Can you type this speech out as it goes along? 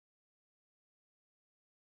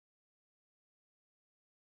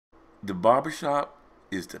The barbershop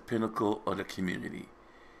is the pinnacle of the community.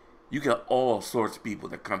 You got all sorts of people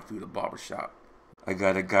that come through the barbershop. I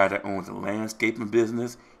got a guy that owns a landscaping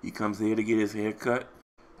business. He comes here to get his hair cut.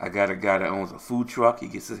 I got a guy that owns a food truck. He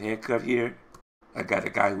gets his hair cut here. I got a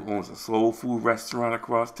guy who owns a soul food restaurant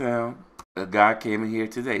across town. A guy came in here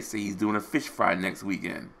today, say he's doing a fish fry next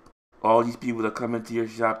weekend. All these people that come into your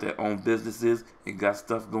shop that own businesses and got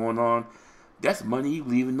stuff going on, that's money you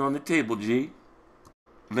leaving on the table, G.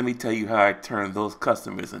 Let me tell you how I turn those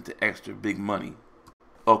customers into extra big money.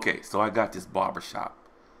 Okay, so I got this barbershop.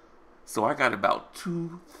 So I got about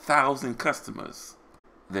 2,000 customers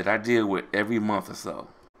that I deal with every month or so.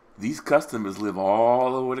 These customers live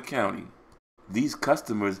all over the county. These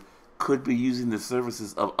customers could be using the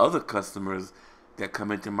services of other customers that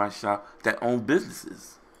come into my shop that own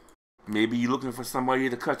businesses. Maybe you're looking for somebody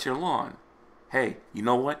to cut your lawn. Hey, you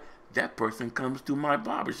know what? That person comes to my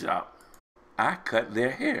barbershop. I cut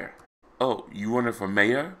their hair. Oh, you running for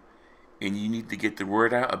mayor? And you need to get the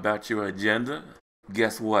word out about your agenda?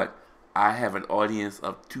 Guess what? I have an audience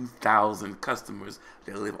of 2,000 customers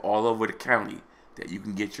that live all over the county that you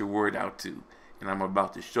can get your word out to. And I'm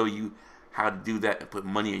about to show you how to do that and put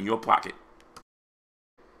money in your pocket.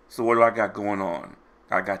 So what do I got going on?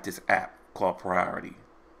 I got this app called Priority.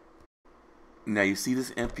 Now you see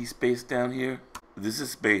this empty space down here? This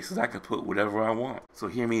is space that I can put whatever I want. So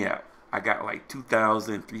hear me out. I got like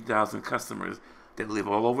 2,000, 3,000 customers that live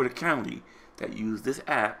all over the county that use this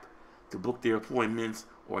app to book their appointments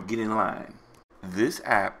or get in line. This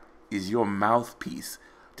app is your mouthpiece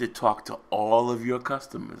to talk to all of your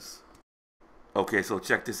customers. Okay, so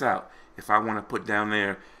check this out. If I want to put down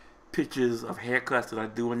there pictures of haircuts that I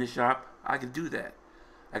do in the shop, I can do that.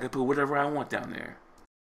 I can put whatever I want down there.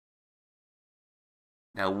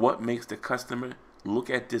 Now, what makes the customer look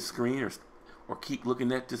at this screen or keep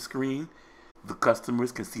looking at this screen? The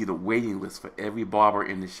customers can see the waiting list for every barber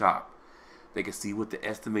in the shop. They can see what the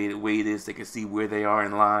estimated wait is. They can see where they are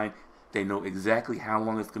in line. They know exactly how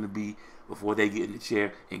long it's going to be before they get in the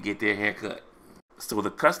chair and get their hair cut. So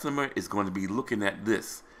the customer is going to be looking at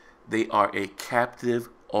this. They are a captive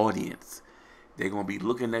audience. They're going to be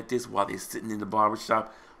looking at this while they're sitting in the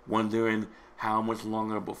barbershop, wondering how much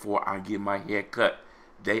longer before I get my hair cut.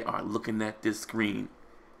 They are looking at this screen.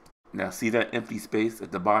 Now see that empty space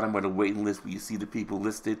at the bottom of the waiting list where you see the people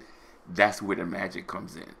listed? That's where the magic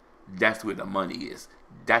comes in. That's where the money is.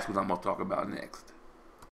 That's what I'm going to talk about next.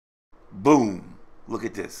 Boom! Look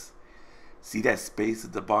at this. See that space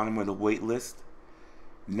at the bottom of the wait list?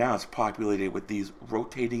 Now it's populated with these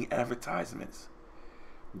rotating advertisements.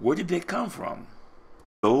 Where did they come from?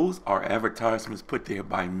 Those are advertisements put there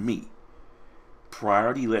by me.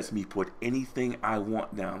 Priority lets me put anything I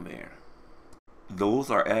want down there. Those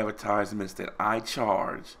are advertisements that I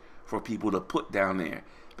charge for people to put down there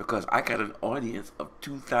because I got an audience of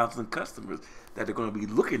 2,000 customers that are going to be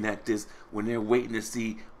looking at this when they're waiting to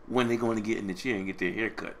see when they're going to get in the chair and get their hair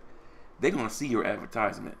cut. They're going to see your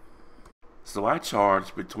advertisement. So I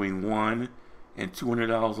charge between $100 and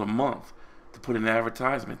 $200 a month to put an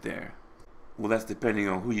advertisement there. Well, that's depending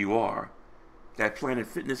on who you are. That Planet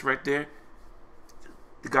Fitness right there,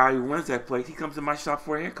 the guy who runs that place, he comes to my shop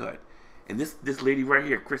for a haircut. And this lady right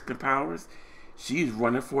here, Kristen Powers, she's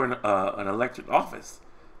running for an elected office.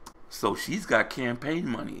 So she's got campaign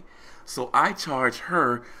money. So I charge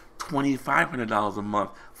her $2,500 a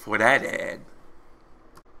month for that ad.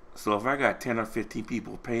 So if I got 10 or 15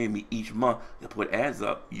 people paying me each month to put ads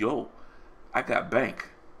up, yo, I got bank.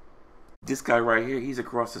 This guy right here, he's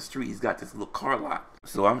across the street. He's got this little car lot.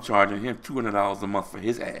 So I'm charging him $200 a month for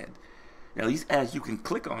his ad. Now these ads, you can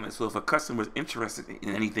click on it. So if a customer is interested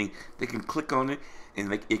in anything, they can click on it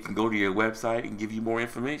and it can go to your website and give you more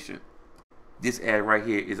information. This ad right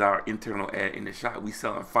here is our internal ad in the shop. We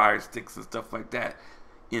selling fire sticks and stuff like that.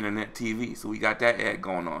 Internet TV. So we got that ad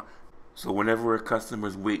going on. So whenever a customer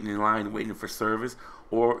is waiting in line, waiting for service,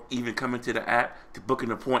 or even coming to the app to book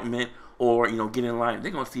an appointment or, get in line,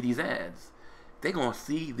 they're going to see these ads. They're going to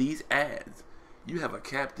see these ads. You have a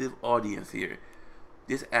captive audience here.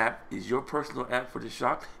 This app is your personal app for the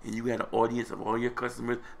shop, and you got an audience of all your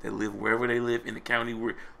customers that live wherever they live in the county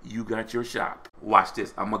where you got your shop. Watch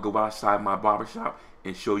this. I'm going to go outside my barbershop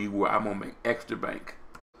and show you where I'm going to make extra bank.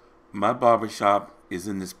 My barbershop is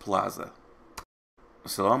in this plaza.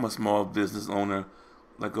 So I'm a small business owner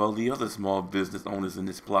like all the other small business owners in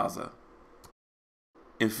this plaza.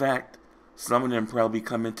 In fact, some of them probably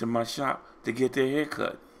come into my shop to get their hair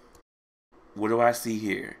cut. What do I see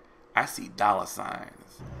here? I see dollar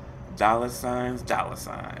signs. Dollar signs, dollar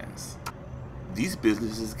signs. These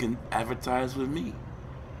businesses can advertise with me.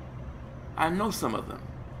 I know some of them.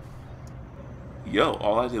 Yo,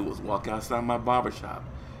 all I did was walk outside my barbershop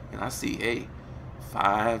and I see, hey,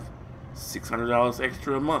 $500-600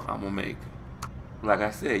 extra a month I'm gonna make. Like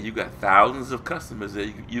I said, you got thousands of customers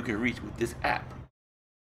that you can reach with this app.